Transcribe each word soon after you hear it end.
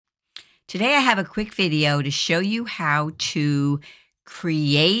Today I have a quick video to show you how to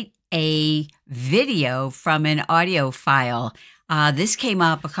create a video from an audio file. This came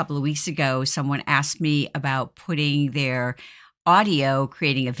up a couple of weeks ago. Someone asked me about putting their audio,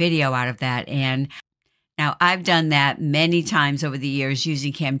 creating a video out of that. And now I've done that many times over the years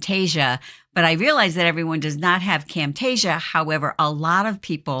using Camtasia, but I realize that everyone does not have Camtasia. However, a lot of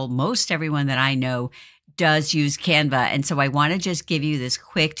people, most everyone that I know, does use Canva. And so I want to just give you this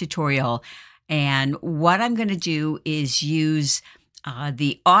quick tutorial. And what I'm going to do is use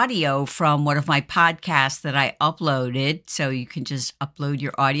the audio from one of my podcasts that I uploaded. So you can just upload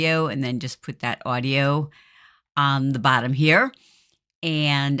your audio and then just put that audio on the bottom here.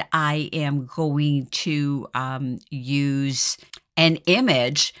 And I am going to use an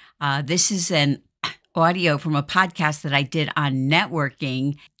image. This is an audio from a podcast that I did on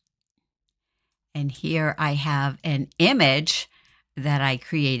networking. And here I have an image that I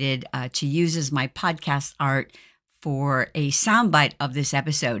created to use as my podcast art for a soundbite of this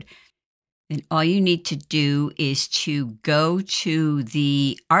episode. And all you need to do is to go to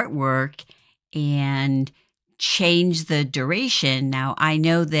the artwork and change the duration. Now, I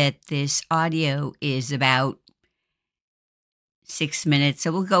know that this audio is about 6 minutes,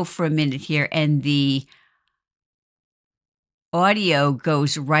 so we'll go for a minute here, and the audio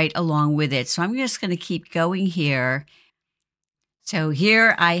goes right along with it. So I'm just going to keep going here. So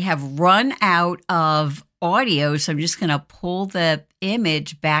here I have run out of audio, so I'm just going to pull the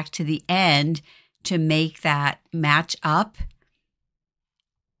image back to the end to make that match up.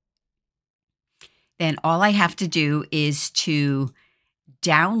 Then all I have to do is to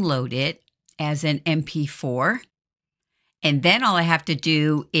download it as an MP4. And then all I have to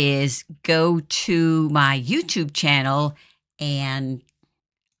do is go to my YouTube channel and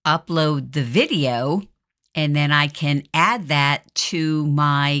upload the video. And then I can add that to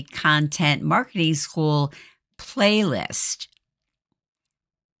my Content Marketing School playlist.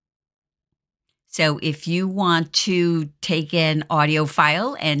 So if you want to take an audio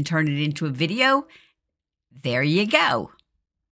file and turn it into a video, there you go.